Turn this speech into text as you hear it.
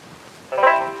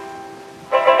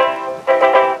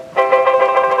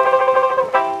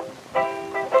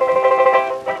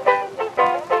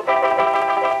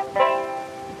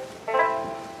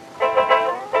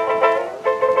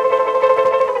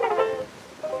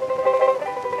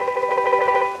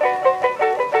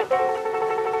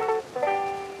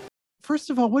first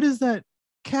of all, what is that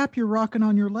cap you're rocking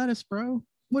on your lettuce, bro?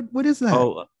 What is that?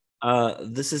 Oh,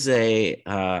 this is a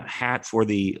hat for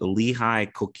the Lehigh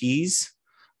cookies.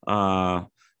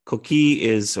 Coquille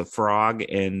is a frog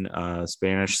in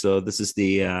Spanish, so this is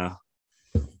the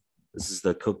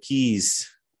cookies.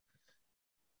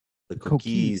 The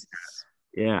cookies.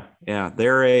 Yeah, yeah.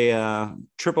 They're a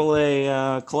triple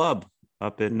A club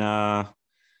up in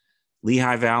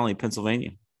Lehigh Valley,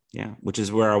 Pennsylvania. Yeah, which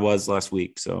is where I was last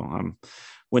week. So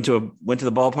went to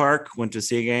the ballpark, went to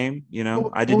see a game.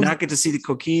 I did not get to see the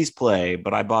cookies play,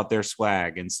 but I bought their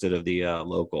swag instead of the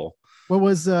local what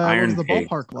was Iron the Pig.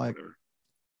 ballpark like?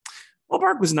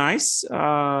 Ballpark was nice.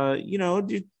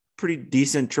 Pretty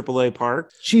decent AAA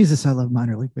park. Jesus, I love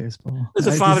minor league baseball. It's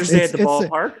a Father's Day at the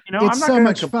ballpark. It's I'm not so gonna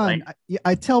much complain. fun.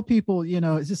 I tell people,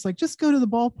 it's just like, just go to the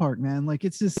ballpark, man. Like,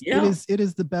 it's just, Yeah. it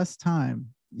is the best time.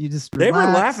 You just They were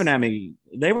relax. laughing at me.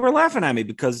 They were laughing at me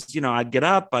because I'd get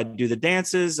up, I'd do the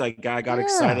dances. I got Yeah.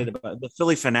 excited about the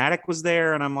Philly Fanatic was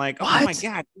there, and I'm like, oh my What?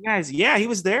 god, you guys! Yeah, he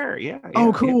was there. Yeah. Oh,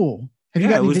 Yeah, cool. Have yeah.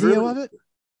 you got It any was video really. of it?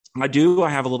 I do. I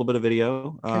have a little bit of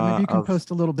video Okay, maybe you can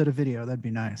post a little bit of video. That'd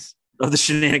be nice. of the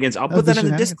shenanigans. I'll Of put the that in the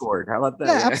shenanigans. Discord. How about that?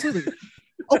 Yeah, absolutely.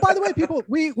 Oh, by the way, people,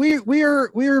 we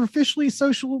are officially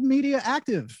social media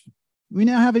active. We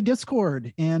now have a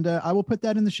Discord, and I will put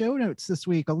that in the show notes this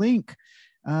week, a link,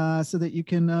 so that you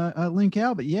can link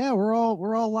out. But yeah, we're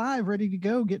all live, ready to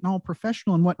go, getting all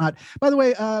professional and whatnot. By the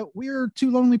way, we're two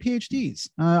lonely PhDs.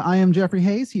 I am Jeffrey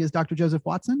Hayes. He is Dr. Joseph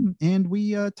Watson, and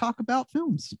we talk about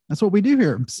films. That's what we do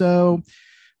here. So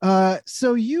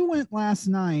you went last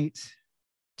night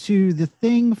to the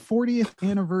Thing 40th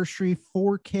anniversary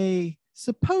 4K,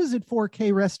 supposed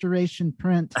 4K restoration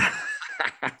print,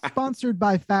 sponsored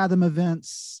by Fathom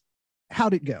Events.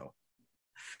 How'd it go?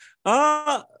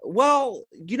 Well,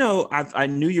 I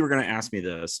knew you were going to ask me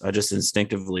this. I just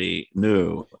instinctively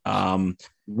knew.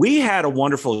 We had a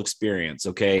wonderful experience.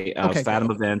 Okay.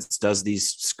 Fathom Events does these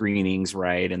screenings,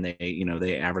 right? And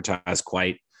they advertise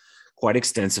quite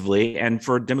extensively. And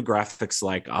for demographics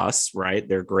like us, right,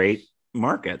 they're great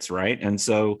markets, right? And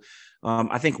so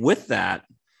I think with that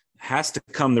has to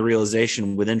come the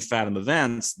realization within Fathom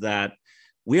Events that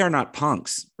we are not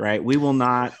punks, right? We will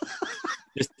not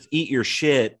just eat your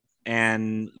shit.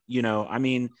 And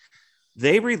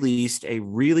they released a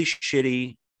really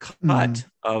shitty cut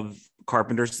of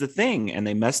Carpenter's The Thing, and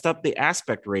they messed up the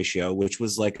aspect ratio, which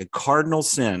was like a cardinal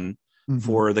sin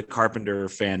for the Carpenter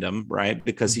fandom, right?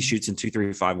 Because he shoots in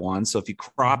 2.351. So if you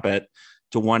crop it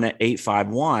to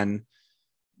 1.851,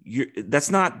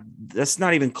 that's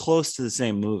not even close to the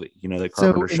same movie, that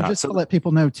Carpenter shot. Just to let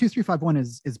people know, 2.351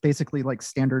 is basically like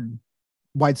standard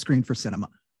widescreen for cinema.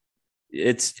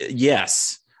 It's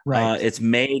yes. Right. It's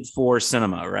made for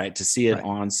cinema, right? To see it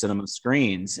on cinema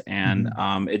screens. And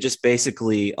it just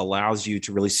basically allows you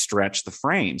to really stretch the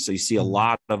frame. So you see a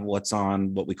lot of what's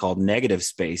on what we call negative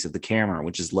space of the camera,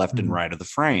 which is left and right of the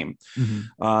frame.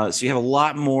 So you have a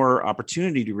lot more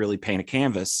opportunity to really paint a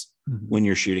canvas when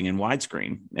you're shooting in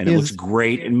widescreen, and it looks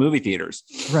great in movie theaters.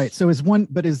 Right. So is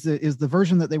the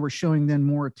version that they were showing then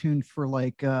more attuned for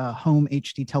like home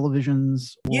HD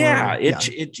televisions?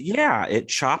 It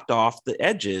chopped off the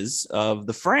edges of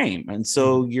the frame, and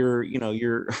so you're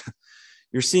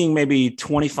seeing maybe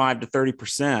 25 to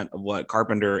 30% of what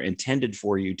Carpenter intended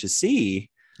for you to see.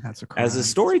 That's a crime. As a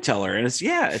storyteller. And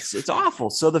it's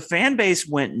awful. So the fan base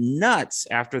went nuts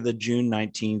after the June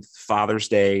 19th Father's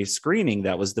Day screening.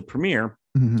 That was the premiere.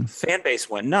 Fan base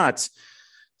went nuts.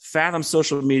 Fathom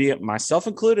social media, myself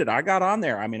included, I got on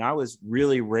there. I mean, I was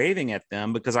really raving at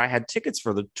them because I had tickets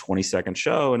for the 22nd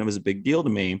show, and it was a big deal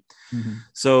to me.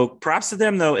 So props to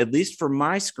them, though. At least for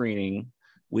my screening,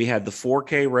 we had the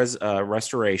 4K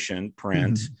restoration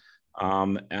print.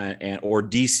 Or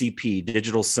DCP,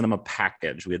 digital cinema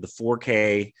package. We had the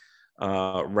 4K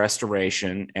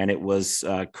restoration, and it was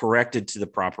corrected to the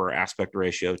proper aspect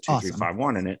ratio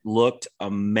 2.351, and it looked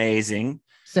amazing.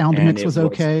 Sound mix was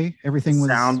okay. Everything was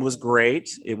sound was great.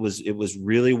 It was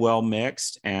really well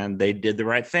mixed, and they did the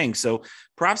right thing. So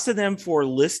props to them for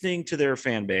listening to their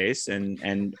fan base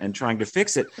and trying to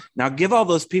fix it. Now give all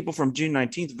those people from June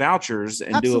 19th vouchers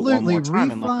and do it one more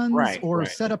time.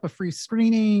 Refunds, set up a free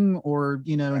screening, or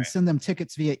and send them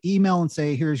tickets via email and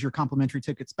say, here's your complimentary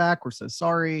tickets back. We're so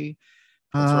sorry.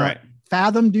 That's right.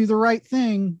 Fathom, do the right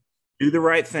thing. Do the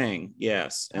right thing,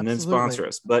 yes, and then sponsor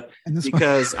us. But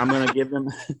because I'm going to give them,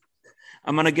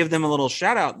 a little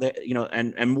shout out that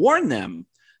and warn them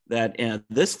that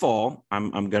this fall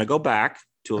I'm going to go back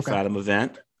to a Fathom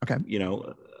event. Okay,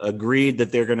 agreed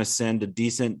that they're going to send a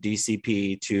decent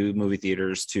DCP to movie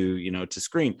theaters to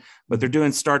screen, but they're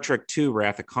doing Star Trek II: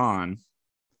 Wrath of Khan.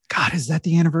 God, is that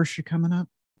the anniversary coming up?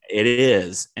 It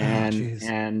is. Geez.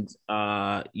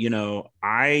 You know,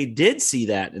 I did see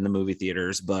that in the movie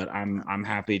theaters, but I'm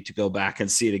happy to go back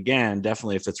and see it again.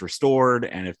 Definitely if it's restored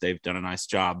and if they've done a nice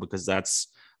job, because that's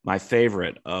my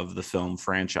favorite of the film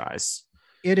franchise.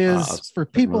 It is, for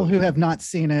people who have not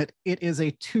seen it, it is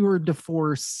a tour de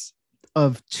force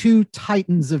of two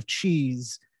titans of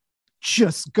cheese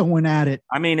just going at it.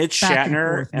 I mean, it's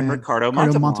Shatner and Ricardo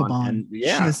Montalban. And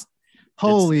just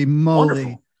holy moly.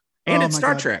 Wonderful. And it's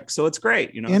Star Trek, so it's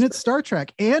great, you know. And it's Star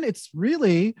Trek, and it's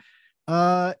really,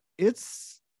 I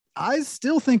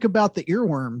still think about the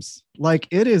earworms. Like,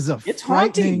 it is it's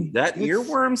haunting. That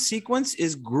earworm sequence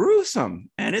is gruesome,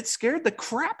 and it scared the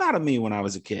crap out of me when I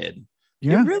was a kid.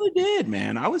 Yeah, it really did,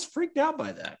 man. I was freaked out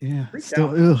by that. Yeah,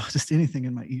 just anything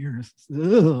in my ears.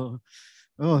 Ugh.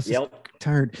 Oh, it's just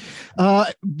tired.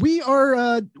 We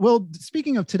are well.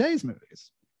 Speaking of today's movies,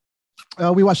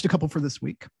 we watched a couple for this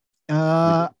week.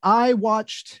 I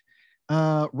watched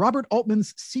Robert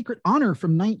Altman's Secret Honor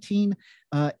from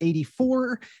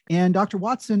 1984, and Dr.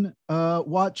 Watson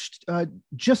watched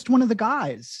Just One of the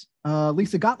Guys,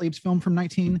 Lisa Gottlieb's film from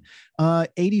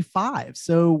 1985.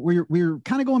 So we're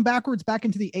kind of going backwards back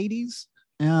into the 80s.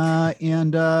 You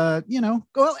know,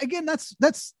 well, again, that's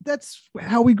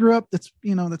how we grew up. That's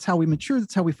how we matured.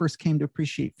 That's how we first came to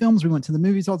appreciate films. We went to the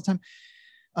movies all the time.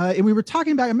 And we were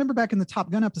talking about, I remember back in the Top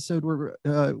Gun episode where,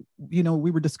 we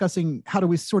were discussing how do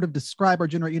we sort of describe our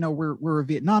generation. We're we're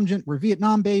Vietnam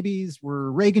babies,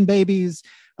 we're Reagan babies.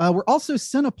 We're also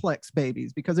Cineplex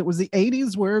babies, because it was the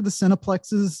 80s where the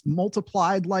Cineplexes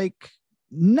multiplied like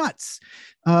nuts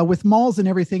with malls and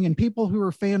everything. And people who are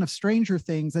a fan of Stranger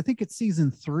Things, I think it's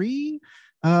season 3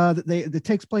 that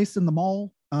takes place in the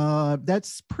mall.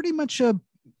 That's pretty much a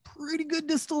pretty good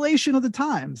distillation of the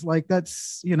times. Like,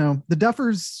 that's, the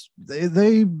Duffers,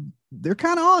 they're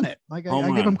kind of on it. Like,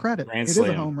 I give them credit. It is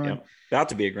a home run. Yep. About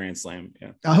to be a grand slam.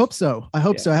 Yeah, I hope so. I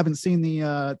haven't seen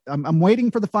the I'm waiting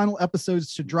for the final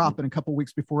episodes to drop in a couple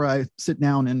weeks before I sit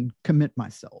down and commit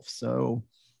myself. So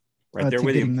right there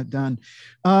with getting that done.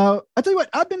 I'll tell you what,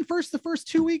 I've been first the first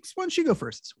 2 weeks. Why don't you go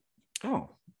first? Oh,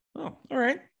 all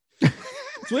right.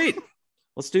 Sweet.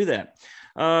 Let's do that.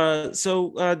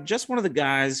 Just One of the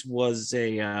Guys was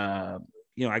a, I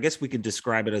guess we could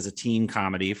describe it as a teen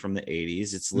comedy from the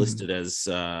 80s. It's listed as,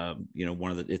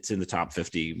 it's in the top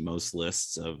 50 most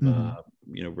lists of,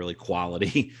 really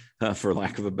quality, for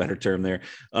lack of a better term there,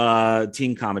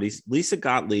 teen comedies. Lisa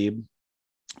Gottlieb,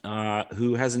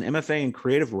 who has an MFA in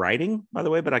creative writing, by the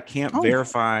way, but I can't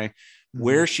verify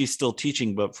where she's still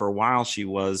teaching, but for a while she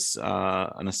was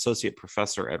an associate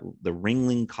professor at the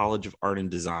Ringling College of Art and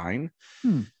Design.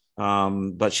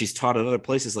 But she's taught at other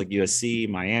places like USC,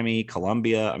 Miami,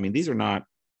 Columbia. I mean, these are not,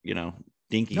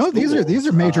 dinky. No, these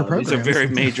are major programs. These are very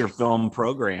major film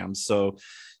programs. So,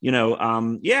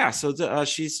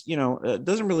 she's,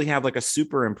 doesn't really have like a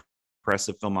super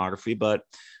impressive filmography, but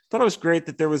thought it was great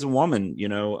that there was a woman,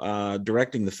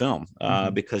 directing the film,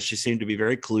 because she seemed to be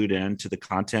very clued in to the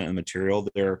content and material.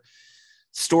 Their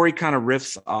story kind of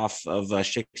riffs off of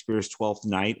Shakespeare's Twelfth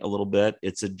Night a little bit.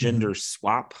 It's a gender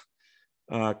swap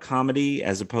comedy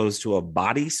as opposed to a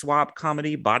body swap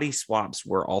comedy. Body swaps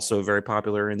were also very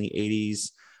popular in the 80s.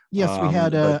 Yes, we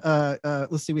had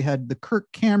we had the Kirk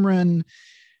Cameron,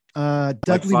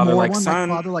 Dudley Father, Moore like one, Son.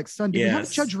 Like Father Like Son. Did we have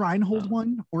Judge Reinhold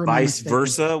one? Or Vice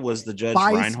Versa was the Judge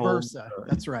Reinhold. Versa.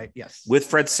 That's right. Yes, with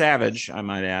Fred Savage, I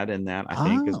might add, in that I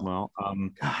think as well.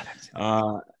 And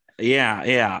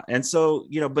so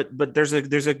but there's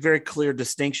a very clear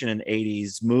distinction in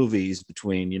 80s movies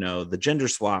between the gender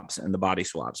swaps and the body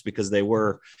swaps, because they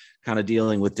were kind of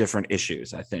dealing with different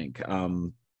issues, I think.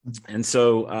 And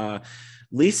so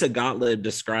Lisa Gottlieb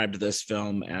described this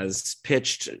film as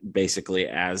pitched basically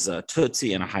as a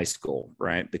Tootsie in a high school,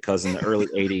 right? Because in the early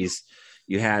 80s,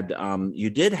 you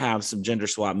did have some gender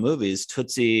swap movies: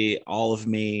 Tootsie, All of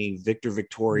Me, Victor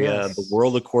Victoria, The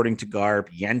World According to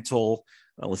Garp, Yentl.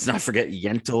 Let's not forget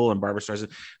Yentl and Barbra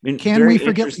Streisand. I mean, can we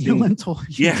forget Yentl?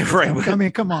 Yeah, right. I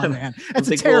mean, come on, man. That's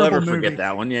a terrible movie. Forget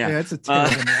that one. Yeah, it's a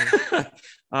terrible movie.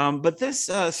 But this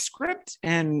script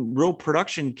and real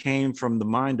production came from the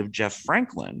mind of Jeff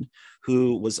Franklin,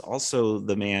 who was also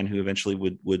the man who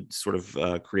eventually would sort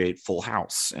of create Full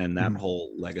House and that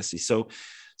whole legacy. So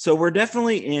we're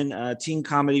definitely in teen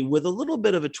comedy with a little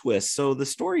bit of a twist. So the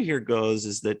story here goes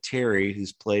is that Terry,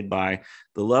 who's played by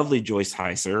the lovely Joyce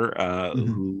Heiser,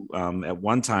 who at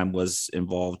one time was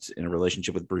involved in a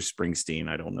relationship with Bruce Springsteen.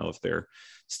 I don't know if they're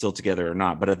still together or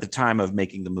not, but at the time of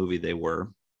making the movie, they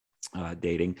were.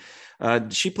 dating.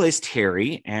 She plays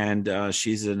Terry, and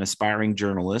she's an aspiring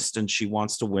journalist, and she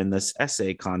wants to win this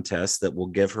essay contest that will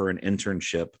give her an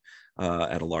internship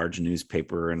at a large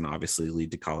newspaper and obviously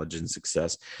lead to college and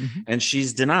success. Mm-hmm. And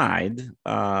she's denied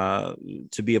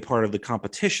to be a part of the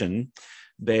competition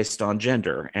based on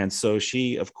gender. And so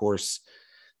she, of course,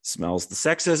 smells the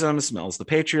sexism, smells the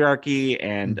patriarchy,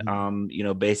 and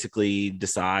basically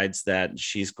decides that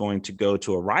she's going to go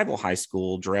to a rival high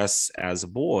school, dress as a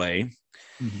boy,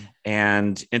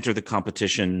 and enter the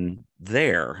competition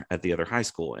there at the other high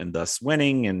school, and thus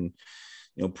winning and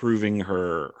proving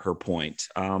her point.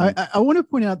 I want to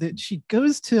point out that she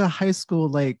goes to a high school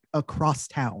like across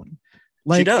town.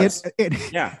 Like she does.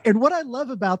 Yeah. And what I love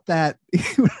about that,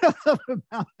 is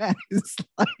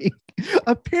like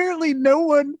apparently no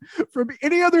one from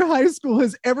any other high school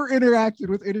has ever interacted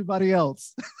with anybody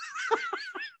else.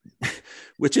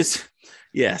 Which is,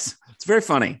 yes, it's very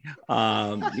funny.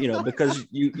 Because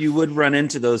you would run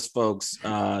into those folks,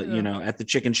 at the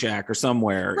Chicken Shack or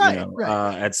somewhere,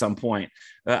 at some point.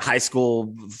 High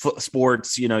school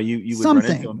sports, you would run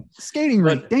into them. Skating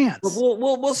rink, dance. But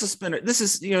we'll suspend it. This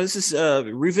is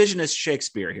revisionist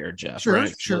Shakespeare here, Jeff. Sure,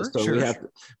 right? Sure.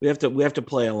 We have to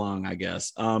play along, I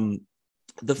guess.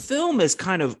 The film is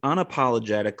kind of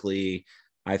unapologetically,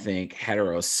 I think,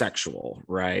 heterosexual,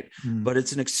 right? But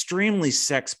it's an extremely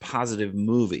sex positive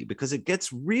movie because it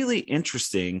gets really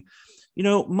interesting.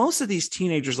 Most of these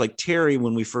teenagers, like Terry,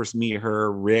 when we first meet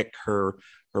her, Rick, her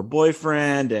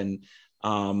boyfriend, and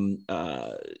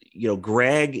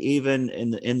Greg, even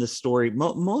in the story,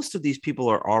 most of these people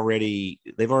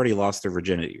they've already lost their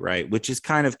virginity, right? Which is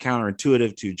kind of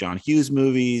counterintuitive to John Hughes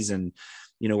movies and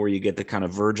where you get the kind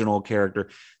of virginal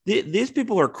character. These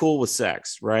people are cool with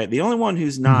sex, right? The only one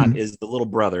who's not is the little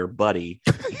brother, Buddy,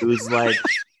 who's like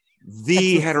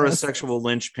the heterosexual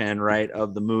linchpin, right,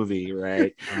 of the movie,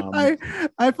 right?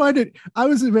 I find it. I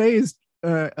was amazed. We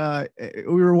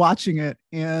were watching it,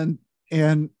 and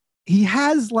he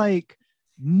has like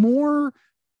more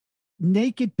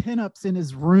naked pinups in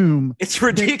his room. It's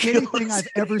ridiculous. Than anything I've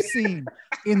ever seen.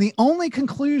 And the only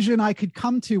conclusion I could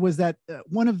come to was that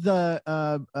one of the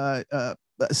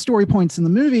story points in the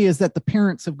movie is that the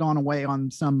parents have gone away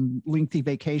on some lengthy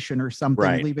vacation or something,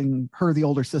 right, leaving her, the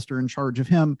older sister, in charge of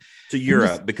him to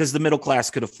Europe because the middle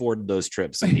class could afford those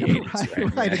trips in the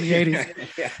 80s. Right, in the 80s.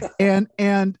 Yeah.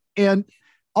 And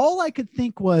all I could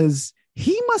think was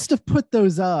he must have put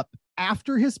those up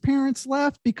after his parents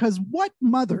left, because what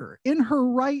mother in her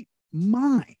right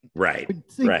mind would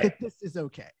think that this is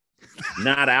okay?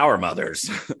 Not our mothers,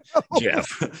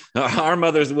 Jeff. Our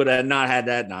mothers would have not had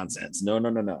that nonsense.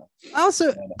 No.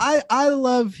 Also, I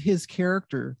love his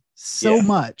character so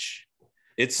much.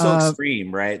 It's so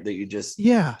extreme, right? That you just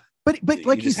but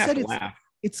like you said,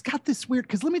 it's got this weird.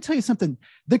 Because let me tell you something.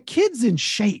 The kid's in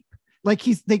shape. Like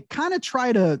they kind of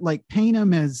try to like paint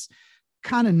him as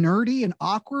kind of nerdy and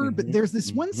awkward, but there's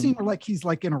this one scene where like he's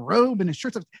like in a robe and his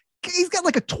shirt's up. He's got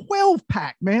like a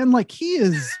 12-pack, man. Like he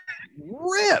is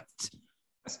ripped.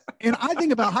 And I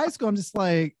think about high school, I'm just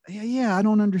like, yeah, I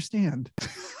don't understand.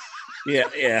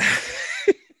 Yeah.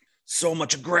 So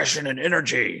much aggression and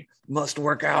energy must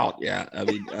work out. Yeah, I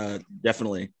mean,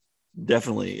 definitely,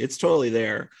 it's totally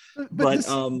there. But this,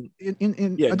 I just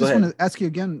want to ask you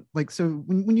again, like, so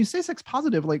when you say sex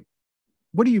positive, like,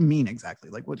 what do you mean exactly?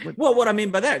 Like what? Well, what I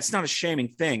mean by that, it's not a shaming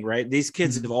thing, right? These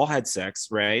kids have all had sex,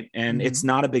 right? And it's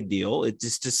not a big deal.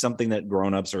 It's just something that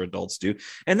grown-ups or adults do.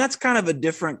 And that's kind of a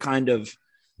different kind of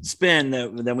spin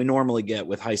than we normally get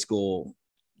with high school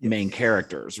main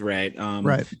characters, right?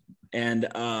 Right. And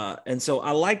so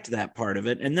I liked that part of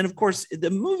it. And then of course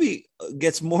the movie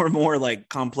gets more and more like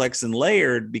complex and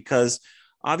layered because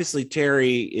obviously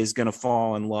Terry is going to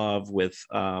fall in love with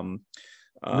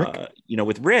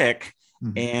with Rick.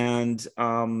 And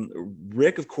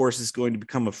Rick, of course, is going to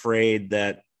become afraid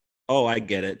that, oh, I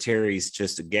get it. Terry's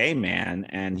just a gay man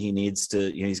and he needs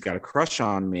to, he's got a crush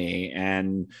on me.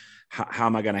 And how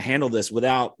am I going to handle this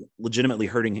without legitimately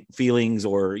hurting feelings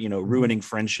or, ruining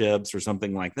friendships or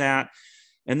something like that?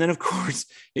 And then, of course,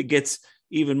 it gets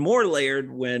even more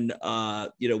layered when,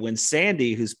 when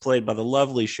Sandy, who's played by the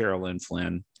lovely Sheryl Lynn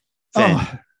Fenn.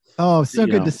 Oh, so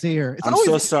good to see her. I'm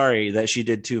so sorry that she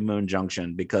did 2 Moon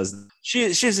Junction because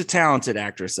she's a talented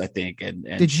actress, I think.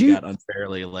 And she got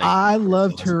unfairly like. I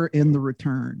loved her in The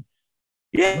Return.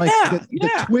 Yeah, like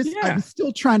the twist. Yeah. I was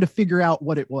still trying to figure out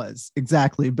what it was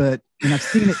exactly, but I've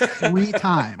seen it 3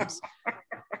 times.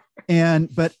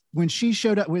 But when she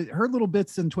showed up with her little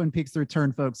bits in Twin Peaks: The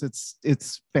Return, folks,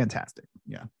 it's fantastic.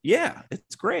 Yeah,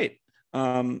 it's great.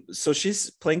 So she's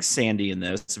playing Sandy in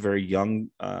this, a very young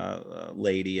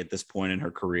lady at this point in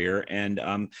her career. And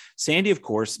Sandy, of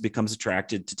course, becomes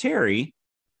attracted to Terry,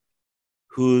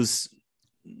 who's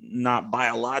not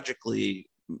biologically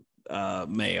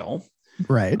male.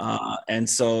 Right. And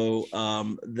so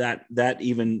that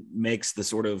even makes the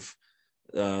sort of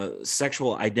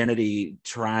sexual identity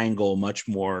triangle much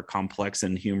more complex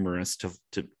and humorous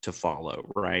to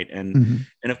follow, right? And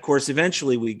of course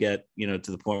eventually we get to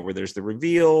the point where there's the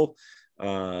reveal.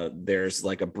 There's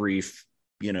like a brief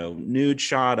nude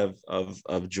shot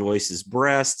of Joyce's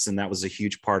breasts, and that was a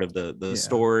huge part of the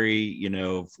story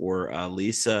for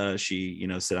Lisa. She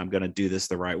said, I'm going to do this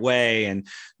the right way, and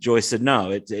Joyce said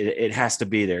no, it has to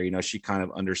be there. She kind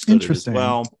of understood it as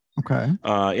well. Okay.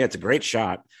 Yeah, it's a great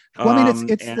shot. Well, I mean,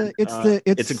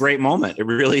 it's a great moment. It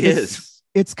really is.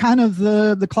 It's kind of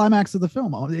the climax of the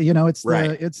film. It's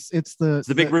right. It's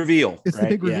the big reveal. It's right? the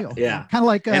big reveal. Yeah. Kind of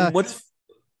like and what's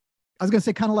I was going to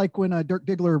say, kind of like when Dirk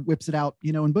Diggler whips it out,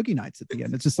 in Boogie Nights at the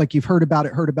end. It's just like you've heard about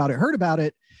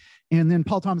it. And then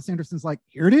Paul Thomas Anderson's like,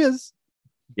 here it is.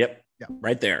 Yep. Yeah.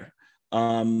 Right there.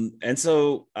 And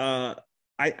so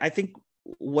I think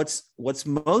what's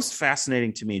most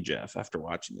fascinating to me, Jeff, after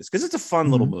watching this, because it's a fun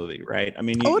little movie, right? I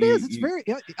mean, it is.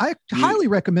 It's I highly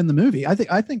recommend the movie. I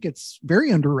think it's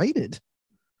very underrated.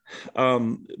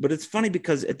 But it's funny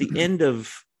because at the end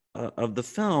of the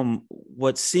film,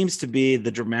 what seems to be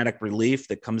the dramatic relief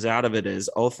that comes out of it is,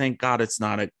 oh, thank God it's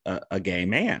not a gay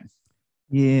man.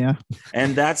 Yeah.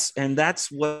 And that's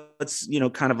what's,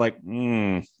 kind of like,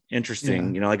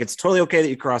 interesting. Like it's totally okay that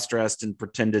you cross-dressed and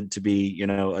pretended to be,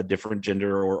 a different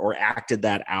gender or acted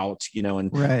that out,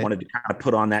 and wanted to kind of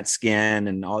put on that skin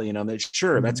and all,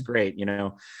 sure, that's great.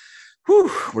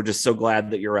 We're just so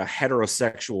glad that you're a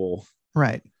heterosexual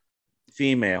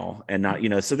female and not,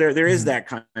 so there is that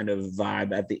kind of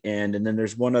vibe at the end. And then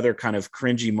there's one other kind of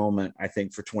cringy moment, I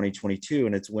think, for 2022.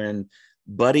 And it's when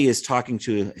Buddy is talking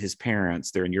to his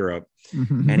parents. They're in Europe.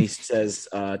 And he says,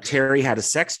 Terry had a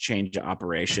sex change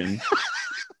operation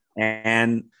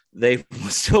and they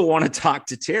still want to talk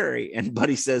to Terry. And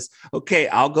Buddy says, okay,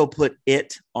 I'll go put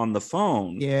it on the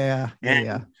phone. Yeah.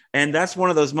 And that's one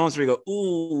of those moments where you go,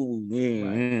 ooh,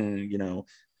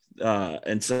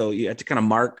 and so you have to kind of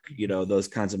mark, those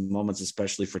kinds of moments,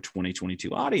 especially for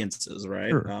 2022 audiences,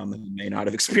 right? Sure. Who may not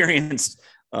have experienced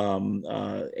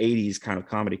 80s kind of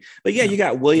comedy. But you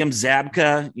got William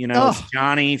Zabka, it's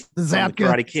Johnny from the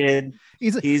Karate Kid.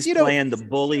 He's playing the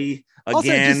bully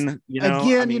again. What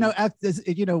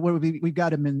would be? We've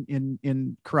got him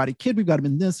in Karate Kid. We've got him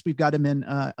in this. We've got him in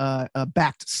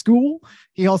Back to School.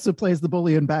 He also plays the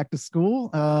bully in Back to School.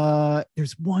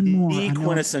 There's one more. The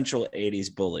quintessential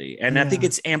 80s bully, and I think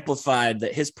it's amplified.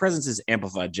 That his presence is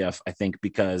amplified, Jeff. I think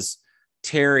because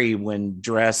Terry, when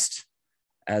dressed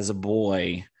as a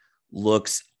boy,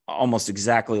 looks almost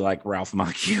exactly like Ralph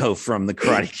Macchio from the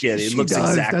Karate Kid. It looks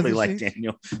exactly like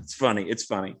Daniel. It's funny.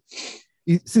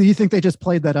 So you think they just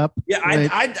played that up? Yeah,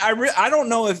 I don't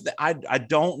know if I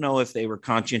don't know if they were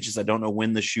conscientious. I don't know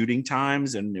when the shooting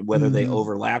times and whether they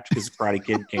overlapped, because Karate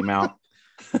Kid came out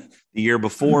the year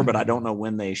before, but I don't know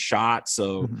when they shot.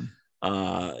 So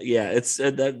it's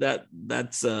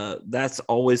that's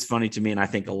always funny to me, and I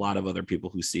think a lot of other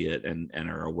people who see it and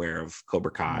are aware of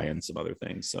Cobra Kai and some other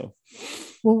things. So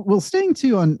well, staying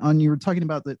too on you were talking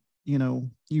about that,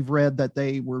 you've read that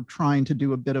they were trying to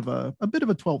do a bit of a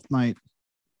 12th Night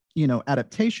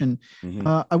adaptation.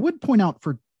 I would point out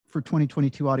for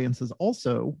 2022 audiences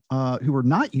also who are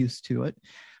not used to it,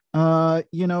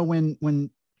 when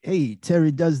hey,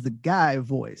 Terry does the guy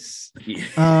voice.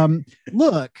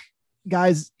 Look,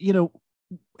 guys,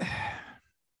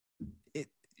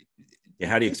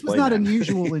 how do you explain? It was not that?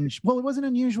 Unusual it wasn't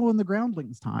unusual in the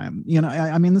Groundlings' time.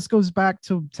 I mean, this goes back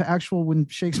to actual when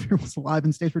Shakespeare was alive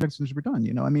and stage productions were done.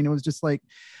 I mean, it was just like,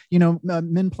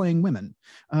 men playing women,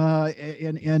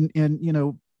 and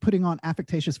putting on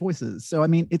affectatious voices. So I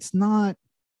mean, it's not.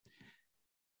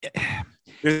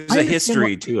 There's a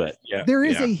history to it. Yeah, there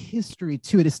is a history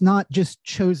to it. It's not just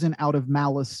chosen out of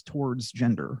malice towards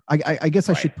gender. I guess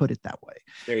I should put it that way.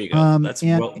 There you go. That's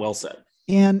well said.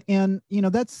 And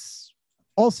that's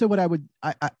also what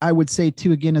I would say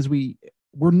too, again, as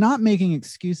we're not making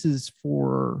excuses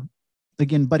for,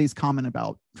 again, Buddy's comment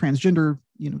about transgender,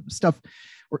 stuff,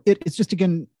 or it's just,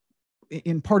 again,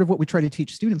 in part of what we try to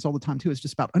teach students all the time too, is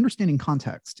just about understanding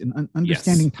context and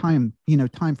understanding time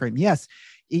frame. Yes,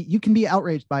 you can be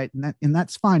outraged by it, and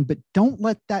that's fine, but don't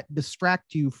let that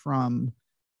distract you from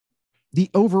the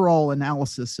overall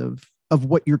analysis of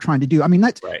what you're trying to do. I mean,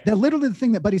 that literally the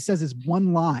thing that Buddy says is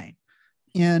one line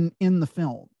in the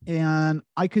film, and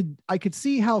I could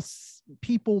see how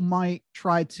people might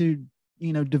try to,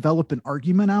 develop an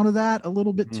argument out of that a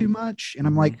little bit too much. And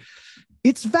I'm like,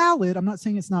 it's valid. I'm not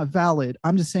saying it's not valid.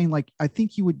 I'm just saying, like, I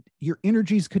think your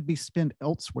energies could be spent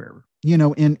elsewhere,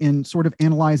 in sort of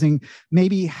analyzing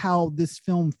maybe how this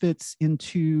film fits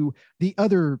into the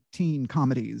other teen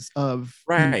comedies of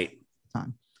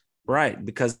time. Right.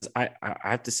 Because I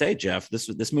have to say, Jeff,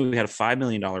 this movie had a $5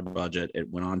 million budget. It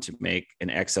went on to make in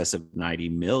excess of 90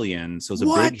 million. So it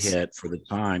was a big hit for the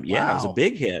time. Wow. Yeah, it was a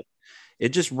big hit. It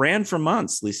just ran for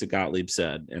months, Lisa Gottlieb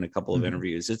said in a couple of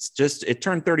interviews. It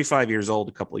turned 35 years old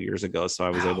a couple of years ago. So I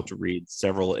was able to read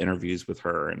several interviews with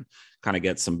her and kind of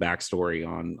get some backstory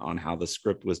on how the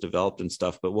script was developed and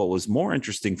stuff. But what was more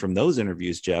interesting from those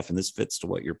interviews, Jeff, and this fits to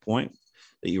what your point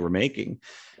that you were making,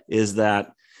 is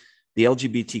that the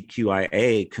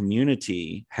LGBTQIA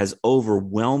community has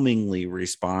overwhelmingly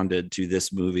responded to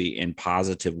this movie in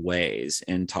positive ways,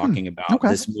 and talking about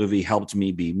this movie helped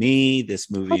me be me.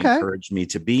 This movie encouraged me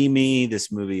to be me.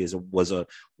 This movie was a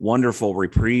wonderful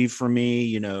reprieve for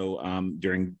me,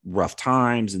 during rough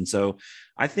times. And so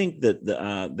I think that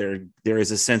there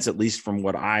is a sense, at least from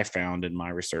what I found in my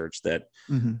research, that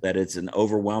it's an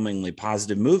overwhelmingly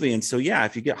positive movie. And so, yeah,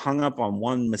 if you get hung up on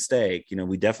one mistake,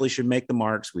 we definitely should make the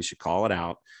marks. We should call it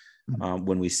out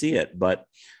when we see it, but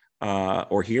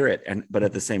or hear it. But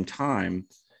at the same time,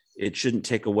 it shouldn't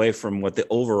take away from what the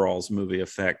overall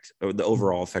effect of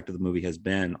the movie has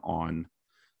been on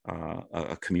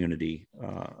a community.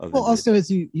 Also,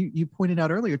 as you pointed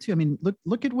out earlier too, I mean,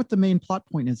 look at what the main plot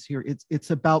point is here. It's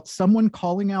about someone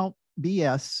calling out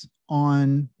BS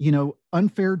on,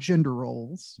 unfair gender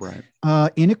roles, right?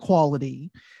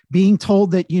 Inequality, being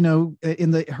told that,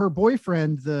 her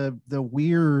boyfriend, the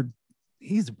weird,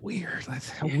 he's weird, like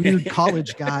a weird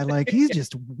college guy, like he's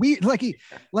just weird, he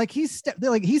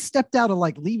stepped out of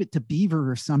like Leave It to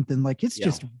Beaver or something, like it's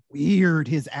just weird,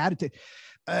 his attitude.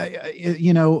 I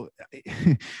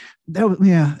don't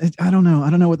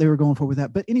know what they were going for with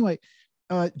that, but anyway,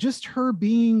 just her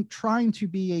trying to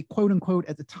be a quote unquote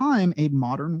at the time a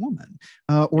modern woman,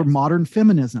 or modern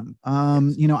feminism.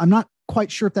 I'm not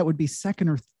quite sure if that would be second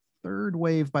or third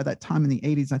wave by that time in the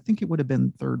 80s. I think it would have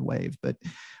been third wave, but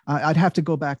I'd have to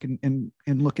go back and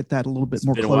look at that a little bit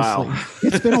more closely.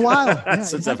 It's been a while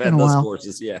since I've had those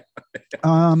courses.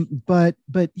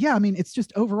 But yeah, I mean, it's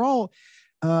just overall,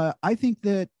 I think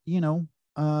that,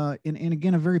 and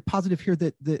again, a very positive here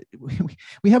that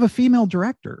we have a female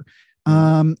director,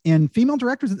 and female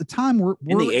directors at the time were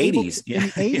in the 80s. In the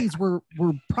 80s were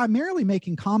primarily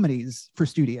making comedies for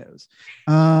studios,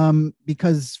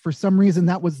 because for some reason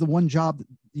that was the one job that,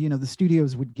 the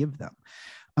studios would give them,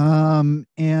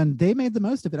 and they made the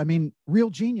most of it. I mean,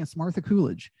 real genius, Martha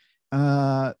Coolidge,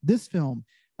 this film,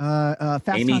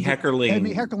 Amy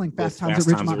Heckerling, Fast Times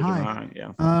at Ridgemont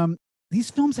High. These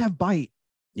films have bite.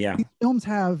 Yeah. These films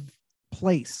have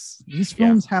place. These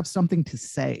films have something to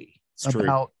say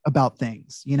about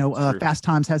things. Fast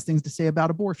Times has things to say about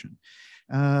abortion.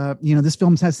 This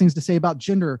film has things to say about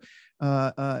gender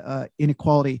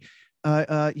inequality.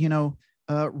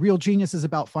 Real Genius is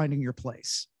about finding your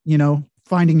place,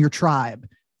 finding your tribe,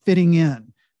 fitting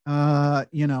in,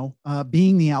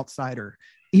 being the outsider,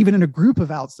 even in a group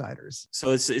of outsiders.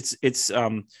 So it's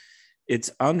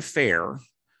unfair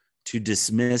to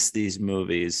dismiss these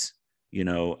movies,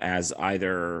 as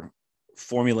either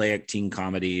formulaic teen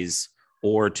comedies,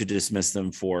 or to dismiss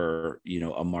them for,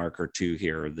 a mark or two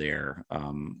here or there,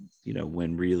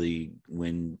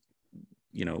 when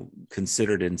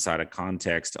considered inside a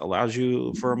context, allows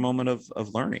you for a moment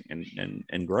of learning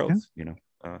and growth.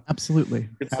 Absolutely.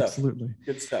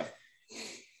 Good stuff.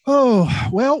 Oh,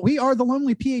 well, we are the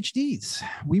Lonely PhDs.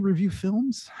 We review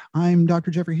films. I'm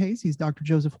Dr. Jeffrey Hayes. He's Dr.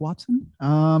 Joseph Watson.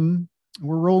 We're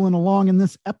rolling along in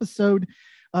this episode.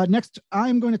 Next,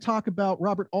 I'm going to talk about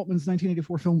Robert Altman's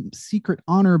 1984 film Secret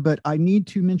Honor, but I need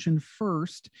to mention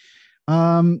first,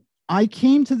 I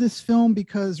came to this film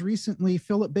because recently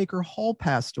Philip Baker Hall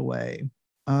passed away,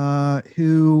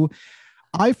 who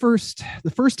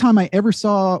the first time I ever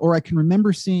saw, or I can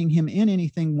remember seeing him in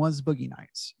anything, was Boogie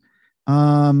Nights.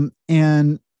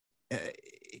 And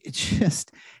it's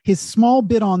just his small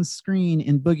bit on screen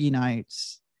in Boogie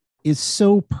Nights is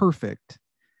so perfect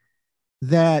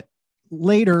that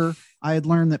later I had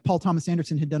learned that Paul Thomas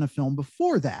Anderson had done a film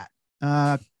before that,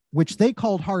 which they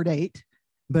called Hard Eight,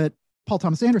 but Paul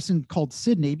Thomas Anderson called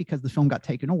Sydney because the film got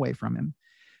taken away from him.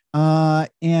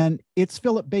 And it's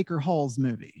Philip Baker Hall's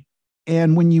movie.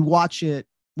 And when you watch it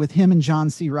with him and John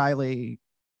C. Reilly,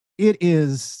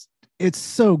 it's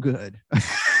so good.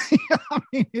 I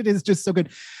mean, it is just so good.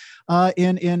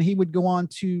 And he would go on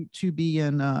to be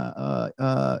in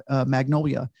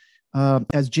Magnolia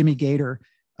as Jimmy Gator,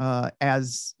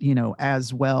 as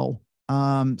well.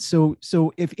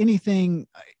 So if anything,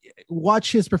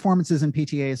 watch his performances in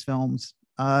PTA's films.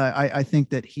 I think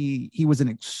that he was an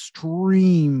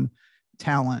extreme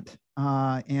talent,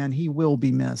 and he will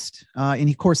be missed. And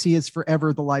of course, he is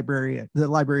forever the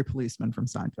library policeman from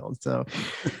Seinfeld. So,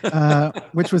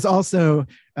 which was also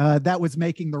that was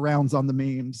making the rounds on the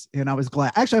memes, and I was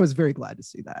glad. Actually, I was very glad to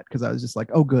see that, because I was just like,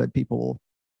 oh, good, people,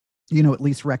 at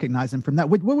least recognize him from that.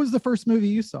 What was the first movie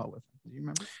you saw with him? Do you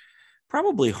remember?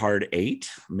 Probably Hard Eight,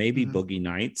 maybe Boogie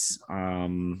Nights.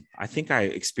 I think I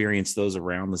experienced those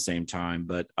around the same time.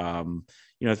 But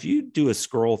if you do a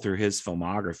scroll through his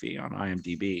filmography on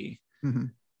IMDb,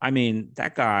 I mean,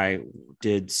 that guy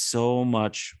did so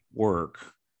much work: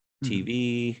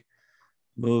 TV,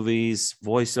 movies,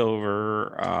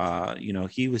 voiceover.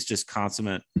 He was just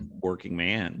consummate working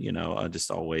man.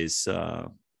 Just always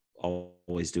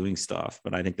doing stuff.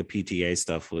 But I think the PTA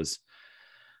stuff was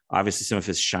obviously some of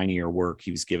his shinier work.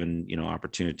 He was given,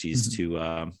 opportunities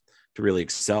to really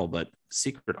excel. But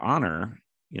Secret Honor,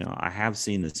 I have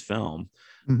seen this film.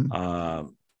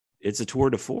 It's a tour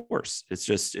de force. It's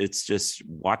just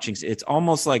watching. It's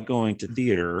almost like going to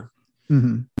theater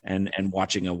and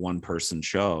watching a one-person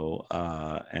show,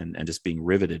 and just being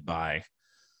riveted by,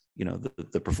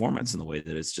 the performance and the way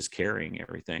that it's just carrying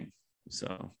everything.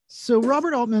 So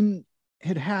Robert Altman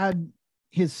had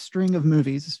his string of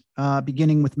movies,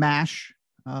 beginning with MASH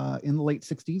in the late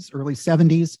 60s, early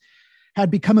 70s,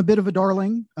 had become a bit of a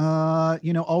darling,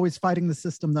 always fighting the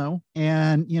system though.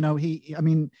 And,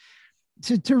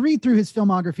 to read through his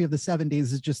filmography of the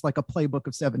 70s is just like a playbook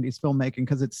of 70s filmmaking,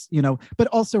 because it's, but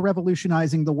also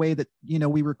revolutionizing the way that,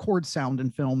 we record sound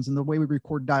in films and the way we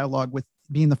record dialogue, with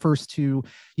being the first to,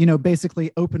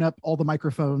 basically open up all the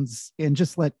microphones and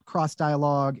just let cross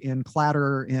dialogue and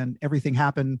clatter and everything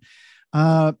happen.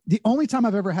 The only time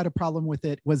I've ever had a problem with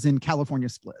it was in California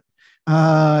Split.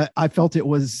 I felt it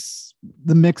was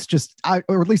the mix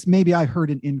or at least maybe I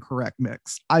heard an incorrect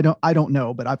mix. I don't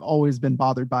know, but I've always been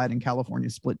bothered by it in California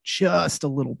Split just a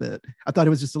little bit. I thought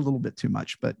it was just a little bit too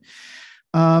much, but,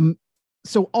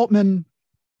 so Altman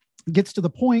gets to the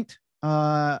point,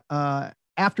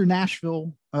 after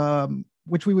Nashville,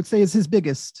 which we would say is his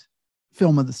biggest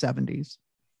film of the 70s.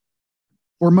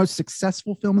 Or most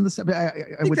successful film in the 70s.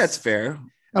 I think that's fair.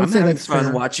 I would say that's fun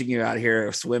fair. Watching you out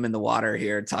here swim in the water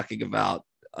here, talking about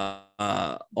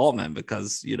Altman,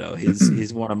 because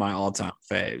he's one of my all-time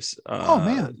faves. Oh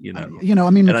man,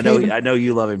 and I know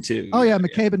you love him too. Oh yeah,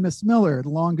 McCabe and Miss Miller, The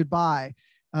Long Goodbye.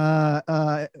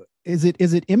 Is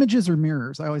it Images or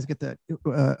Mirrors? I always get that.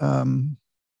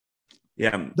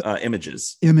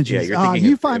 Images. Images. Yeah, you're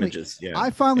thinking of Images. Yeah.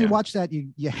 I finally watched that.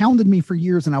 You hounded me for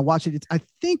years, and I watched it. I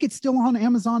think it's still on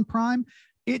Amazon Prime.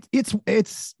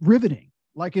 It's riveting.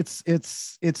 Like it's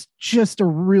just a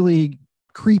really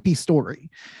creepy story,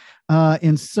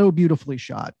 and so beautifully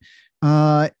shot.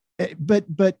 But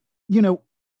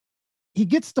he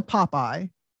gets to Popeye,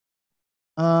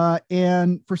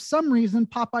 and for some reason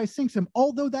Popeye sinks him.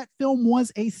 Although that film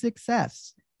was a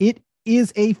success, it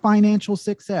is a financial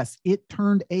success. It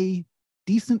turned a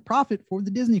decent profit for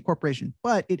the Disney Corporation,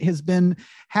 but it has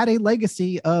had a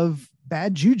legacy of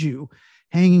bad juju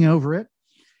hanging over it.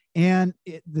 And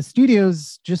the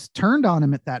studios just turned on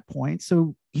him at that point.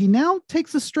 So he now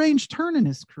takes a strange turn in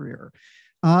his career.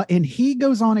 And he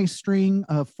goes on a string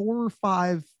of 4 or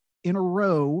 5 in a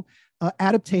row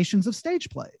adaptations of stage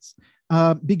plays.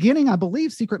 Beginning, I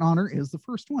believe Secret Honor is the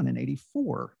first one in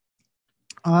 1984.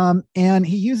 And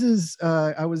he uses,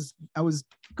 I was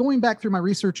going back through my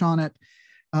research on it.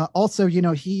 Also,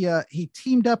 he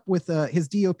teamed up with his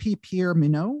DOP, Pierre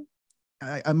Minot.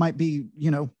 I might be,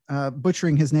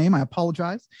 butchering his name. I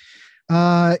apologize.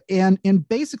 And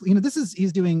basically,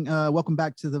 he's doing Welcome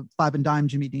Back to the Five and Dime,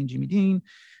 Jimmy Dean,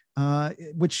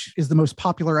 which is the most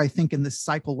popular, I think, in this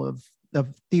cycle of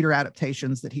theater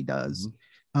adaptations that he does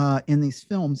in these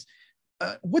films.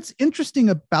 What's interesting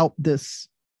about this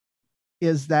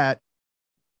is that,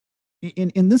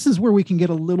 and this is where we can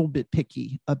get a little bit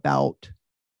picky about,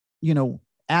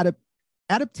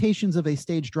 adaptations of a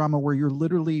stage drama where you're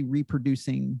literally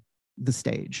reproducing the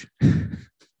stage.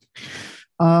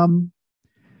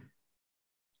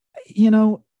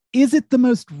 Is it the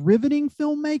most riveting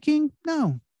filmmaking?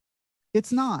 No,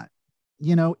 it's not.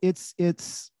 This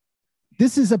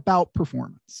is about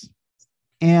performance,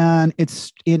 and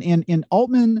it's in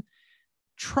Altman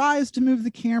tries to move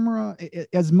the camera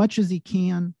as much as he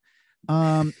can.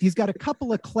 He's got a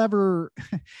couple of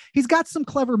he's got some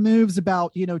clever moves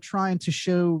about, trying to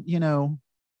show,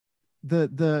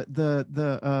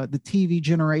 the TV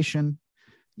generation,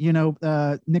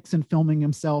 Nixon filming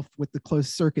himself with the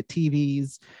closed circuit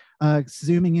TVs,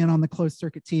 zooming in on the closed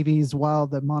circuit TVs while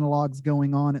the monologue's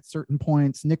going on at certain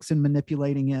points, Nixon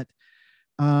manipulating it.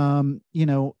 And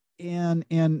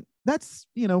that's,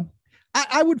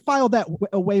 I would file that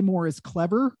away more as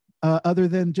clever, other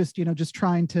than just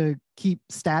trying to keep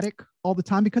static all the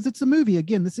time, because it's a movie.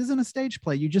 Again, this isn't a stage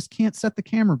play. You just can't set the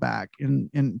camera back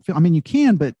and I mean, you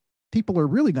can, but people are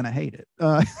really going to hate it.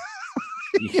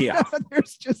 Yeah.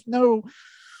 There's just no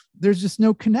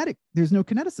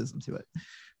kineticism to it.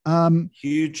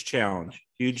 Huge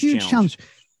challenge.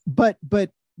 But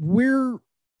where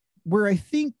I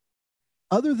think,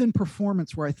 other than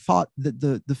performance, where I thought that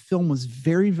the film was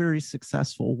very, very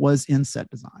successful, was in set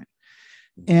design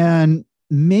and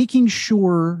making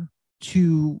sure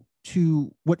to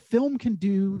what film can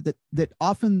do that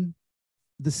often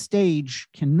the stage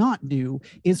cannot do,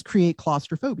 is create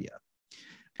claustrophobia.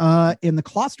 And the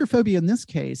claustrophobia in this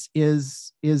case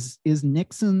is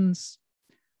Nixon's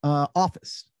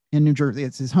office in New Jersey.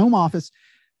 It's his home office,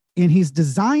 and he's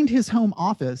designed his home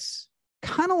office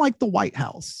kind of like the White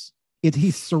House.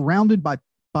 He's surrounded by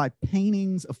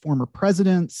paintings of former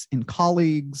presidents and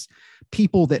colleagues,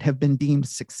 people that have been deemed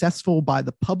successful by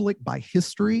the public, by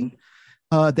history,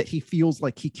 that he feels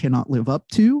like he cannot live up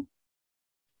to.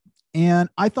 And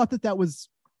I thought that was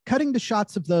cutting to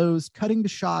shots of those, cutting to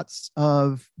shots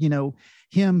of,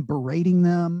 him berating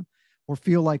them or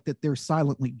feel like that they're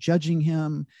silently judging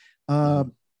him.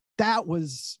 That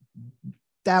was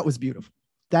beautiful.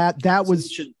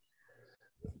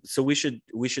 So we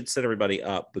should set everybody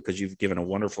up, because you've given a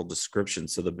wonderful description.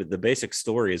 So the basic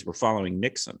story is we're following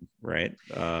Nixon, right?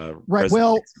 Right.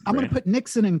 Well, Nixon, I'm going to put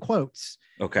Nixon in quotes,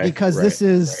 okay, because this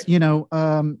is,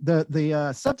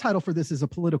 the subtitle for this is a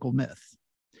political myth.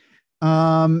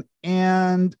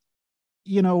 And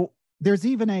there's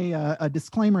even a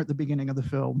disclaimer at the beginning of the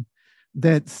film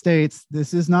that states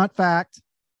this is not fact,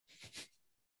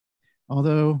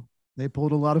 although they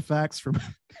pulled a lot of facts from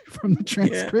the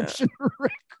transcription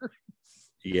records.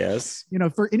 Yes.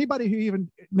 For anybody who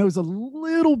even knows a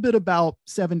little bit about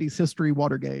 70s history,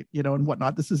 Watergate, and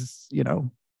whatnot, this is,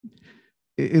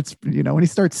 it's, when he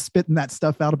starts spitting that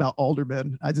stuff out about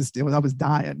aldermen, I was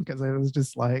dying, because I was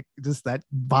just like, just that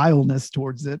vileness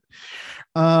towards it.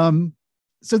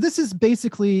 So this is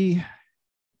basically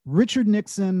Richard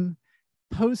Nixon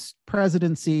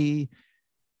post-presidency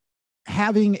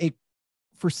having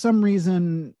for some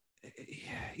reason,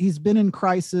 he's been in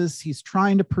crisis. He's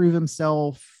trying to prove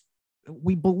himself.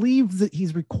 We believe that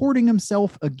he's recording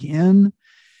himself again,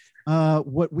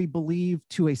 what we believe,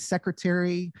 to a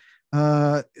secretary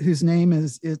whose name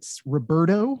it's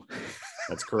Roberto.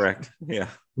 That's correct. Yeah.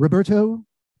 Roberto,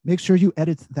 make sure you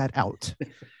edit that out.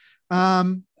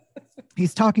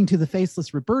 He's talking to the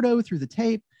faceless Roberto through the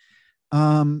tape.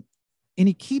 And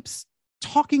he keeps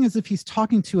talking as if he's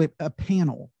talking to a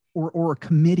panel or a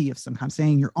committee of some kind,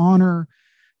 saying, Your Honor,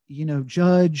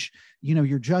 Judge,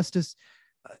 Your Justice,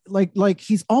 like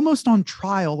he's almost on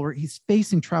trial, or he's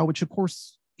facing trial, which of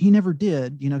course he never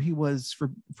did. He was,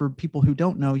 for people who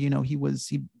don't know, he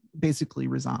basically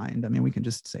resigned. I mean, we can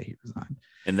just say he resigned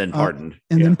and then pardoned,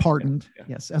 then pardoned. Yeah.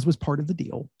 Yes. As was part of the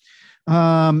deal.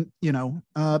 But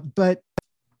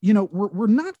we're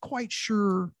not quite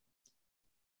sure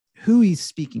who he's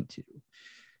speaking to.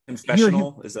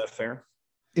 Confessional. Is that fair?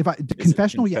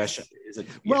 Confessional, yes. Yeah.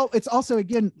 Well, it's also,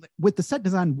 again, with the set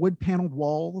design, wood paneled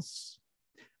walls,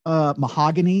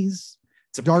 mahoganies.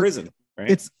 It's a prison,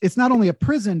 right? It's not only a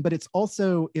prison, but it's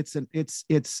also it's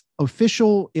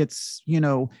official. It's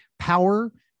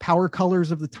power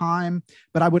colors of the time.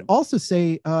 But I would also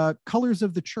say colors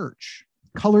of the church,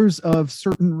 colors of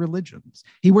certain religions.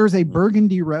 He wears a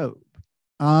burgundy robe,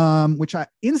 which I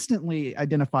instantly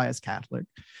identify as Catholic.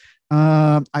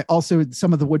 I also,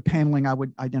 some of the wood paneling I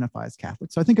would identify as Catholic.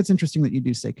 So I think it's interesting that you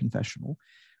do say confessional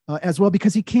as well,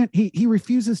 because he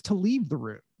refuses to leave the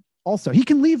room. Also, he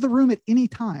can leave the room at any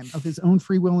time of his own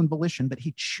free will and volition, but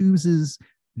he chooses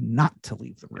not to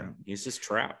leave the room. He's just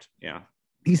trapped. Yeah.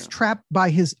 He's trapped by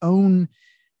his own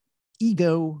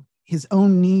ego, his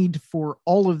own need for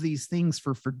all of these things,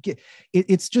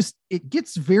 it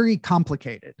gets very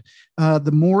complicated.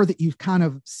 The more that you kind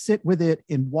of sit with it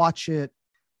and watch it,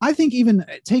 I think even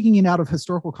taking it out of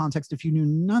historical context, if you knew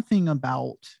nothing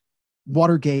about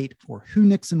Watergate or who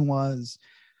Nixon was,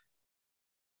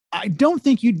 I don't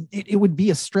think it would be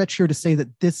a stretch here to say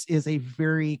that this is a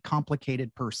very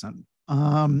complicated person,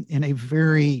 and a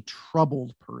very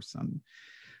troubled person.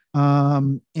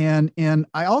 And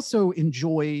I also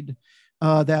enjoyed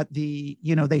that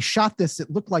they shot this,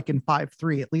 it looked like in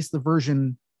 5:3, at least the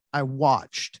version I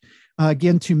watched,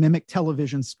 again, to mimic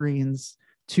television screens,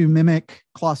 to mimic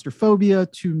claustrophobia,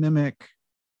 to mimic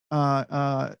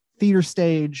theater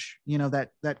stage,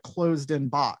 that closed in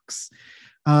box.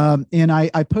 And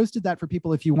I posted that for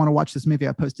people. If you want to watch this movie,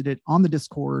 I posted it on the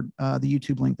Discord, the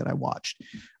YouTube link that I watched.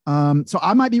 So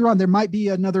I might be wrong. There might be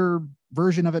another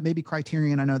version of it, maybe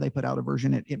Criterion. I know they put out a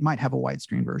version. It might have a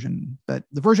widescreen version, but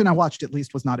the version I watched at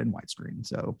least was not in widescreen.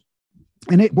 So,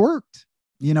 and it worked.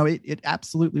 It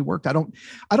absolutely worked. I don't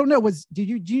know. Do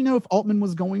you know if Altman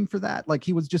was going for that? Like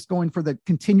he was just going for the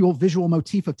continual visual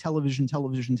motif of television,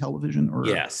 or?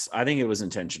 Yes, I think it was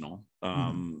intentional,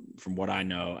 from what I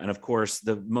know. And of course,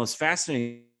 the most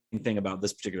fascinating thing about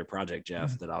this particular project,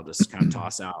 Jeff, that I'll just kind of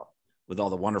toss out with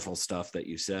all the wonderful stuff that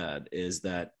you said, is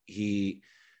that he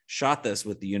shot this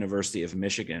with the University of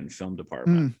Michigan film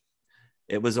department.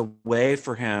 It was a way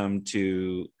for him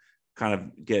to kind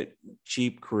of get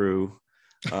cheap crew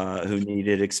who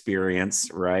needed experience,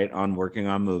 right, on working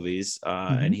on movies.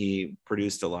 And he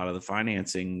produced a lot of the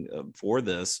financing for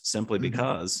this simply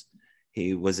because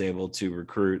he was able to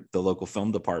recruit the local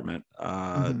film department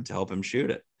to help him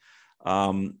shoot it.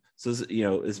 So,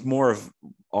 it's more of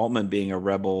Altman being a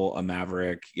rebel, a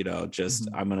maverick, just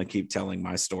I'm going to keep telling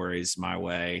my stories my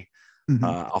way.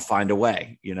 I'll find a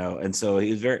way, and so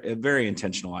he was very, very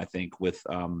intentional, I think, with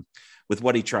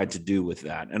what he tried to do with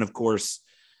that. And of course,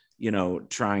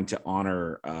 trying to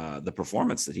honor the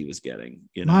performance that he was getting.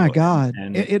 My God,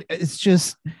 and it's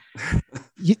just,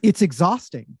 it's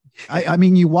exhausting. I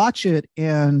mean, you watch it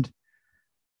and,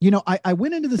 I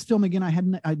went into this film again.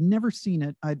 I'd never seen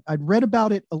it. I'd read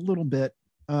about it a little bit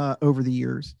over the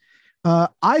years.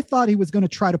 I thought he was going to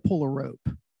try to pull a rope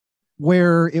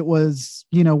where it was,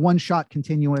 one shot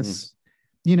continuous,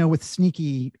 with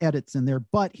sneaky edits in there,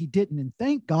 but he didn't. And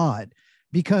thank God,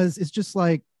 because it's just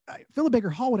like, Philip Baker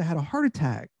Hall would have had a heart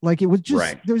attack. Like it was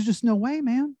just, there's just no way,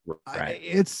 man.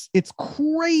 It's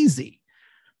crazy.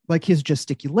 Like his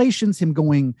gesticulations, him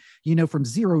going, from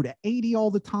 0 to 80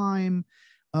 all the time.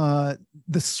 The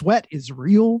sweat is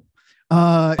real.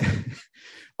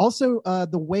 Also,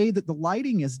 the way that the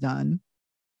lighting is done,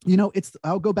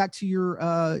 I'll go back to your,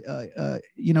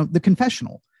 the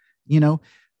confessional,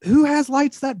 who has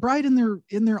lights that bright in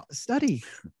their study?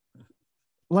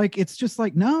 Like, it's just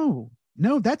like, no,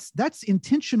 that's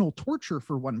intentional torture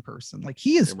for one person. Like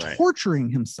he is torturing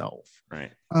himself,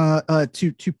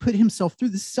 to put himself through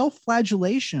the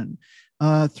self-flagellation,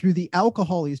 through the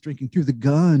alcohol he's drinking, through the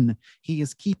gun he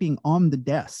is keeping on the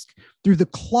desk, through the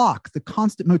clock, the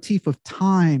constant motif of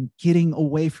time getting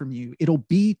away from you. It'll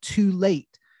be too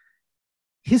late.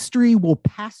 History will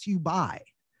pass you by.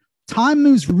 Time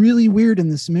moves really weird in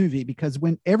this movie because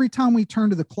every time we turn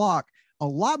to the clock, a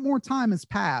lot more time has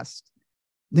passed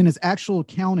than is actually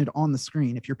counted on the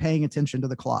screen. If you're paying attention to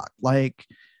the clock, like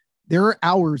there are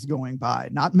hours going by,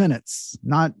 not minutes,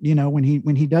 not, when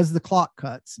he does the clock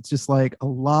cuts, it's just like a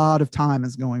lot of time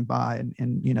is going by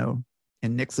and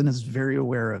Nixon is very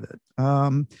aware of it.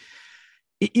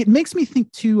 It makes me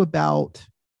think too about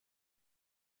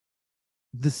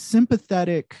the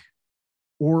sympathetic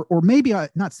or maybe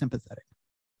not sympathetic,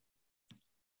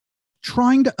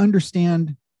 trying to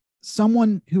understand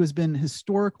someone who has been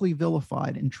historically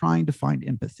vilified and trying to find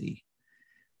empathy.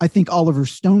 I think Oliver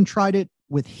Stone tried it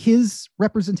with his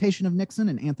representation of Nixon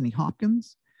and Anthony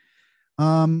Hopkins.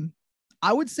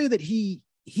 I would say that he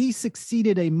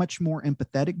succeeded a much more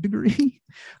empathetic degree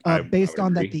based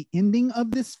on that. The ending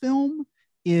of this film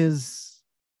is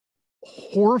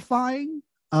horrifying,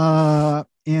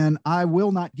 and I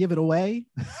will not give it away.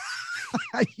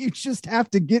 You just have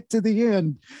to get to the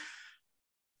end.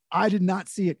 I did not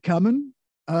see it coming.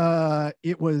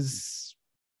 It was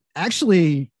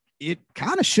actually, it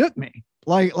kind of shook me.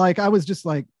 Like I was just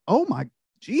like, oh my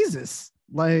Jesus,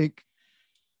 like,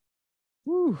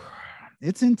 whew,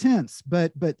 it's intense.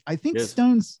 But I think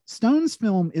Stone's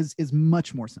film is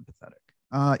much more sympathetic.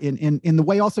 In the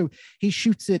way also he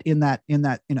shoots it in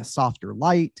a softer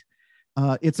light.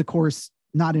 It's of course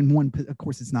not in one. Of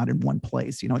course, it's not in one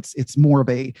place. It's more of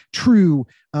a true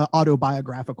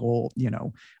autobiographical,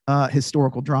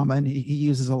 historical drama, and he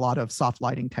uses a lot of soft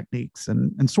lighting techniques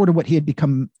and sort of what he had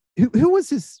become. Who was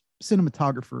his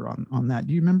cinematographer on that?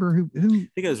 Do you remember who? I think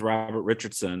it was Robert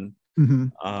Richardson.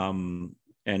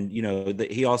 And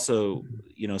he also,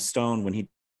 Stone, when he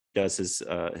does his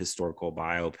historical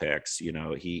biopics,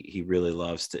 he really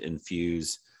loves to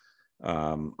infuse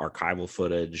archival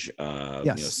footage,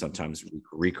 sometimes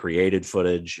recreated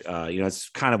footage. It's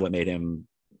kind of what made him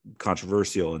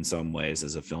controversial in some ways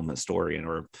as a film historian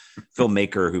or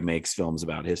filmmaker who makes films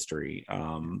about history.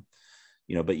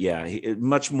 But yeah,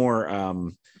 much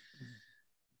more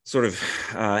sort of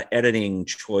editing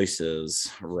choices,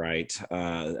 right,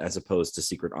 as opposed to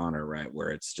Secret Honor, right, where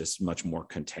it's just much more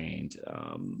contained,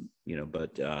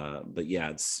 but yeah,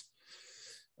 it's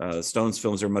Stone's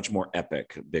films are much more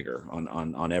epic, bigger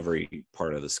on every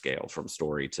part of the scale, from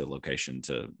story to location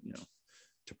to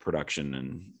to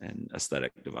production and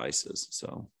aesthetic devices.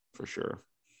 So for sure.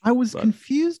 I was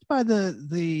confused by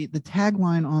the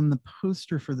tagline on the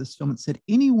poster for this film. It said,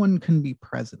 "Anyone can be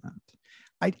president."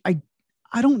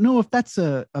 I don't know if that's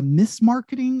a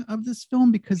mismarketing of this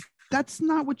film, because that's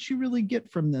not what you really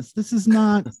get from this. This is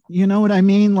not, you know what I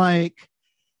mean? Like,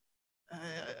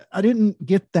 I didn't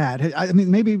get that. I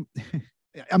mean, maybe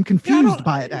I'm confused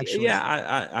by it, actually.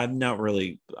 Yeah, I'm not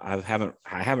really. I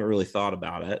haven't really thought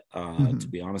about it. To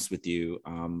be honest with you,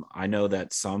 I know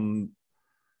that some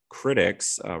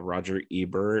critics, Roger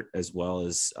Ebert, as well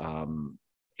as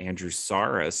Andrew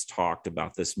Saris, talked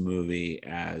about this movie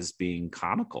as being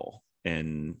comical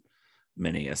in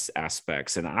many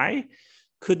aspects, and I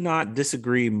could not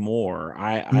disagree more.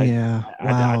 I'm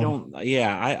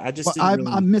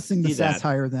missing the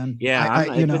satire then.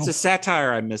 Yeah, if it's a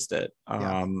satire, I missed it.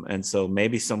 And so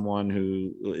maybe someone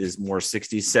who is more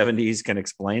 60s, 70s can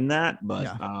explain that, but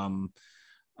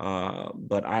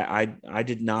I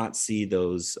did not see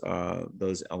those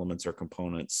elements or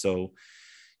components. So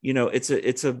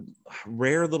it's a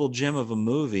rare little gem of a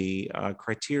movie.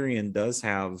 Criterion does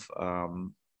have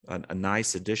a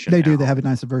nice edition. They do. They have a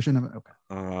nice version of it. Okay.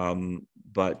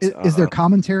 But is there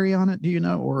commentary on it? Do you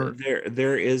know? Or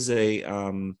there is a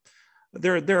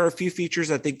there are a few features.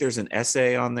 I think there's an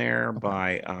essay on there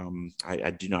by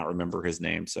I do not remember his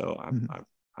name, so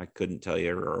I couldn't tell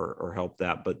you or help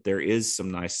that. But there is some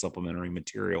nice supplementary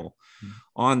material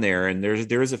on there, and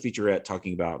there is a featurette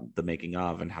talking about the making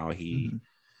of and how he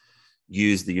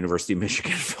used the University of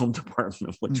Michigan Film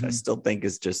Department, which I still think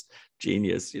is just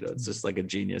genius. It's just like a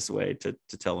genius way to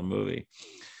tell a movie.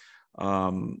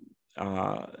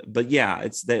 But yeah,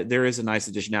 there is a nice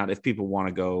addition out if people want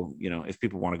to go, if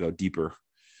people want to go deeper.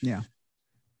 Yeah.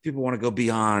 People want to go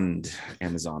beyond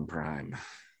Amazon Prime.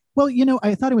 Well,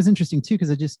 I thought it was interesting too, because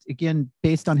I just, again,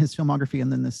 based on his filmography and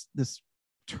then this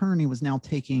turn he was now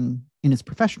taking in his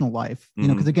professional life,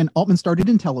 because again, Altman started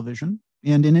in television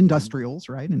and in industrials,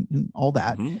 right? And all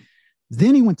that.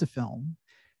 Then he went to film,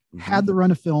 had the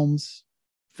run of films,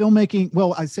 filmmaking.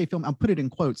 Well, I say film, I'll put it in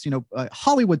quotes,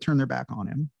 Hollywood turned their back on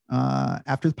him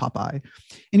after Popeye,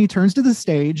 and he turns to the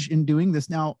stage in doing this.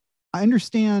 Now, I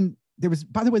understand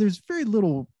by the way, there's very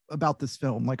little about this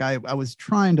film. Like I was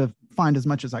trying to find as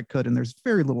much as I could, and there's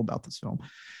very little about this film.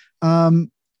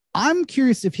 I'm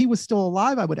curious if he was still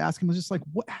alive. I would ask him, was just like,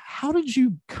 how did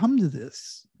you come to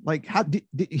this? Like, how did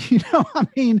I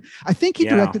mean, I think he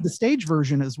directed the stage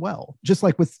version as well, just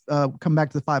like with Come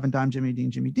Back to the Five and Dime Jimmy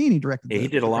Dean, he directed. He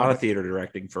did a lot of theater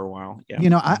directing for a while.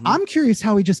 Yeah. I'm curious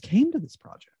how he just came to this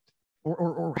project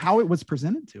or how it was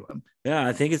presented to him. Yeah.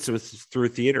 I think it's through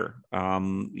theater.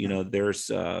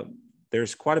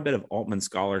 There's quite a bit of Altman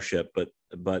scholarship, but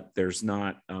there's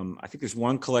not. I think there's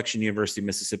one collection. University of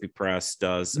Mississippi Press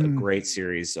does a great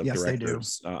series of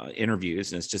directors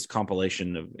interviews, and it's just a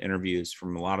compilation of interviews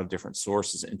from a lot of different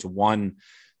sources into one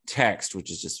text,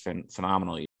 which is just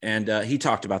phenomenal. And he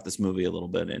talked about this movie a little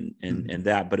bit in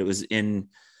that, but it was in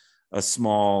a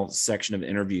small section of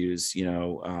interviews,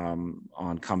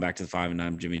 on Come Back to the Five and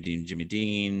Dime Jimmy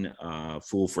Dean,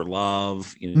 Fool for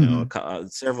Love,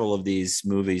 several of these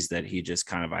movies that he just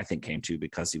kind of, I think, came to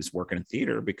because he was working in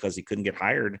theater because he couldn't get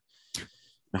hired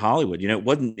in Hollywood.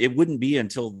 It wouldn't be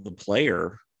until The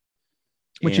Player,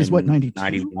 which is what,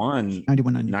 91,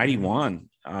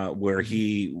 where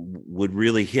he would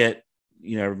really hit,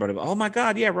 everybody, oh my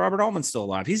God, yeah, Robert Altman's still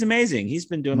alive. He's amazing. He's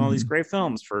been doing all these great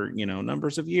films for,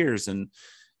 numbers of years. And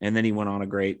then he went on a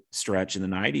great stretch in the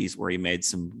 90s where he made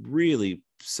some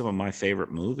of my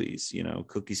favorite movies,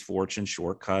 Cookie's Fortune,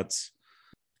 Shortcuts.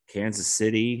 Kansas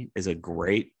City is a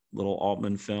great little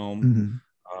Altman film.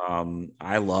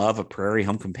 I love A Prairie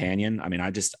Home Companion. I mean,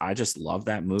 I just love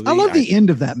that movie. I love the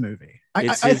end of that movie.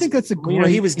 I think that's a great.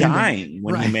 He was dying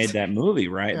when he made that movie,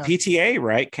 right? Yeah. PTA,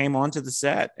 right, came onto the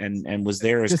set and was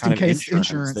there as just kind of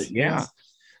insurance. It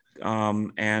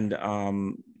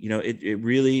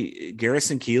really,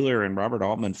 Garrison Keillor and Robert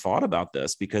Altman fought about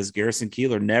this because Garrison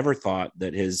Keillor never thought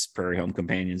that his Prairie Home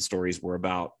Companion stories were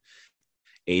about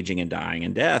aging and dying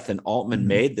and death, and Altman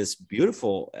made this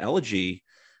beautiful elegy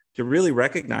to really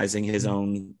recognizing his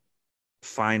own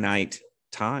finite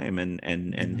time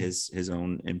and his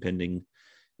own impending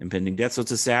death. So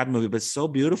it's a sad movie, but it's so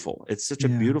beautiful. It's such a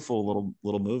beautiful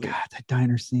little movie. God, that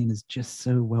diner scene is just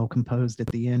so well composed at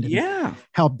the end. And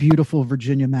how beautiful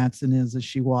Virginia Madsen is as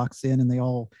she walks in, and they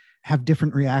all have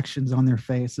different reactions on their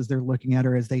face as they're looking at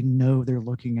her, as they know they're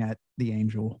looking at the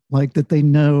angel, like that they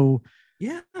know,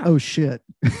 oh shit.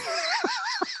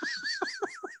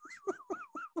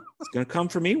 It's going to come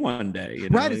for me one day.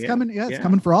 Right. It's coming. Yeah, it's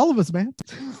coming for all of us, man.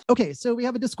 Okay. So we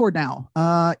have a Discord now.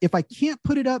 If I can't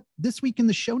put it up this week in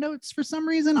the show notes for some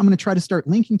reason, I'm going to try to start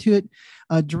linking to it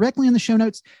directly in the show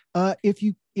notes. If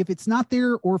it's not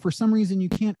there, or for some reason you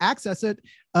can't access it,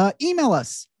 email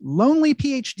us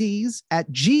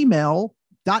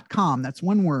lonelyphds@gmail.com. That's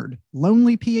one word,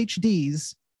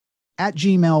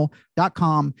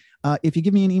 lonelyphds@gmail.com. If you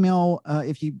give me an email,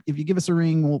 if you give us a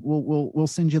ring, we'll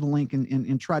send you the link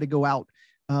and try to go out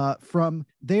from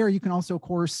there. You can also, of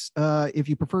course, if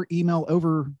you prefer email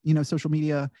over, social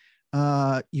media,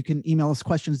 you can email us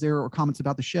questions there or comments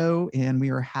about the show, and we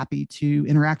are happy to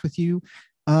interact with you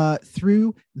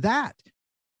through that.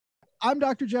 I'm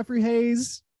Dr. Jeffrey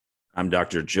Hayes. I'm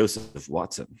Dr. Joseph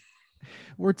Watson.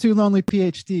 We're two lonely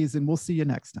PhDs, and we'll see you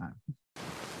next time.